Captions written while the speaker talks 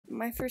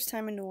My first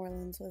time in New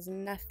Orleans was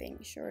nothing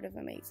short of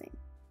amazing.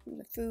 From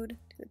the food,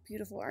 to the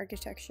beautiful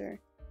architecture,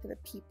 to the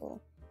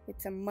people,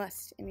 it's a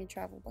must in your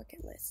travel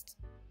bucket list.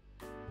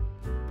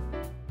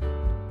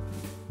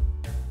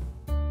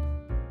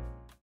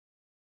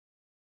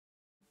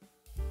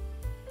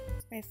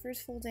 My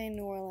first full day in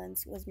New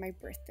Orleans was my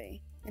birthday,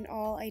 and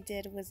all I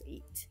did was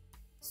eat,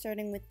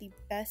 starting with the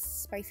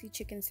best spicy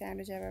chicken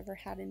sandwich I've ever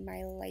had in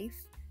my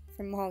life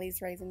from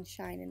Molly's Rise and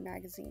Shine in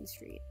Magazine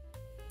Street.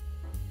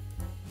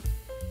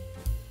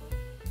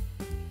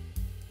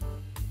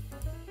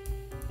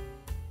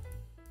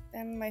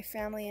 Then my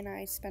family and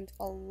I spent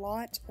a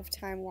lot of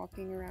time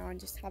walking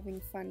around, just having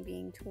fun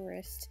being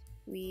tourists.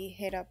 We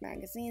hit up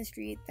Magazine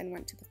Street, then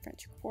went to the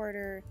French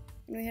Quarter,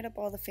 and we hit up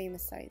all the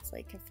famous sites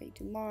like Café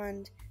du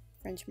Monde,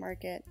 French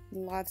Market,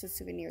 and lots of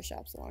souvenir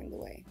shops along the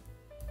way.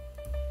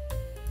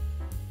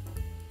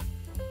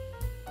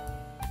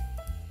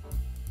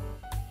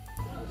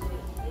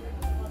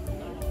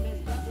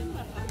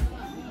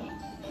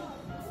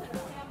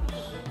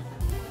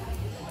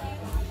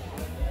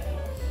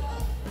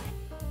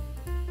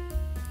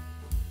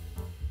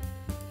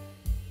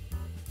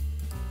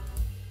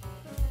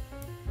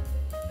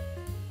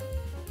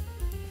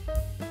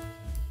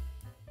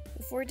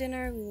 Before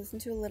dinner, we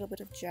listened to a little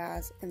bit of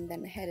jazz and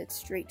then headed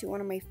straight to one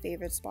of my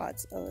favorite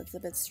spots,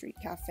 Elizabeth Street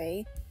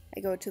Cafe. I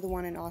go to the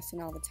one in Austin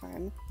all the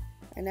time,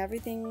 and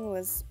everything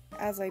was,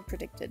 as I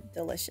predicted,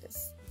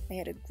 delicious. I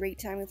had a great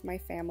time with my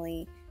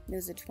family, and it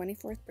was a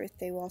 24th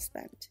birthday well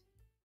spent.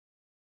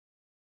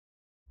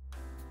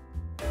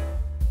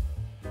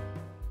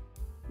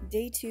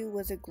 Day 2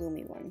 was a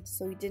gloomy one,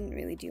 so we didn't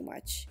really do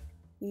much.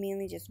 We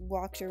mainly just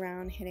walked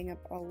around, hitting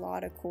up a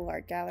lot of cool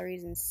art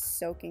galleries and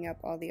soaking up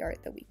all the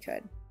art that we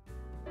could.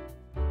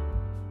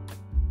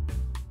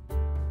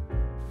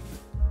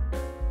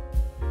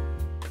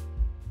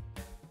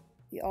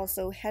 We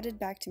also headed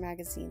back to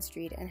Magazine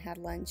Street and had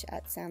lunch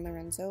at San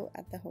Lorenzo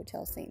at the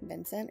Hotel St.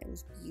 Vincent. It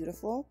was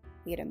beautiful.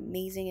 We had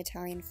amazing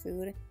Italian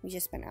food. We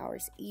just spent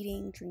hours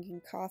eating,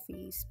 drinking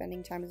coffee,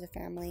 spending time as a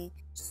family,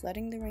 just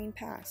letting the rain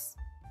pass.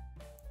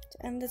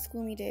 To end this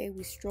gloomy day,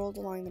 we strolled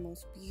along the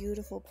most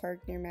beautiful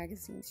park near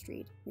Magazine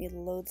Street. We had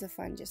loads of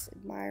fun just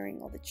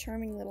admiring all the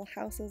charming little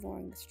houses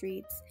along the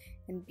streets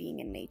and being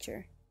in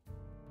nature.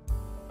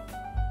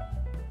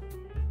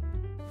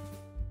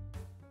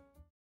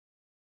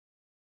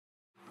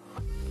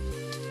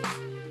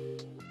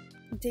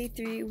 Day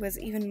 3 was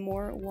even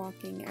more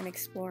walking and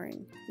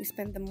exploring. We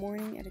spent the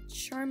morning at a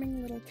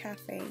charming little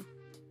cafe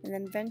and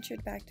then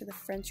ventured back to the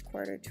French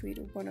Quarter to eat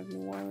at one of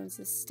New Orleans'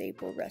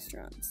 staple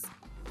restaurants.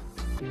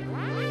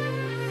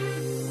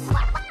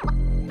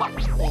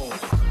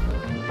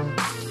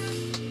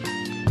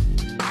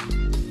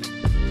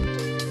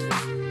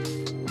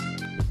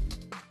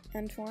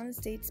 Antoine's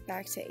dates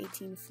back to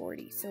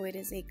 1840, so it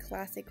is a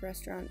classic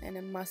restaurant and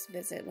a must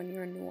visit when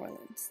you're in New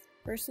Orleans.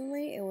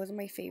 Personally, it wasn't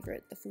my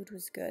favorite. The food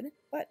was good,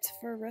 but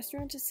for a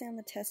restaurant to stand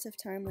the test of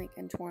time like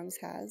Antoine's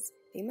has,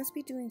 they must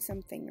be doing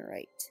something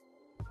right.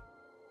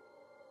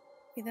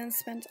 We then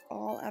spent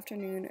all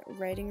afternoon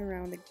riding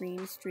around the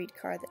green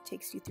streetcar that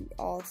takes you through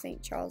all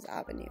St. Charles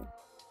Avenue.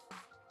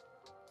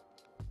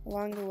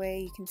 Along the way,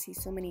 you can see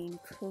so many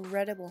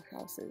incredible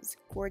houses,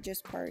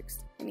 gorgeous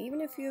parks, and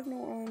even a few of New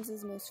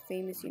Orleans' most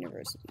famous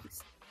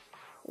universities.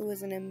 It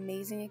was an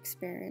amazing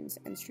experience,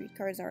 and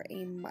streetcars are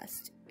a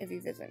must if you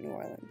visit New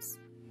Orleans.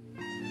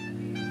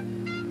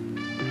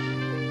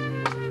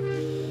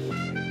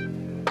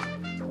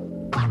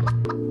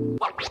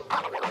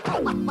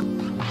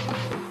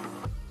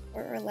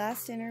 For our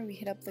last dinner, we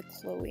hit up the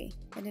Chloe,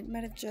 and it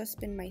might have just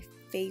been my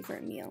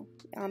favorite meal.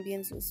 The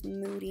ambience was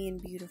moody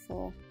and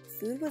beautiful,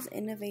 food was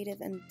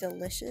innovative and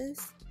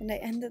delicious, and I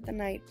ended the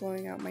night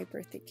blowing out my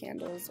birthday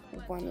candles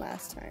one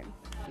last time.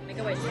 Make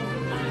a wish.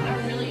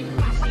 I really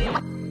appreciate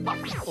it.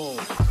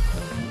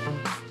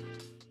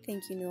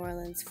 Thank you, New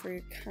Orleans, for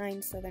your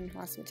kind southern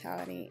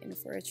hospitality and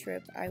for a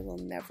trip I will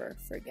never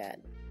forget.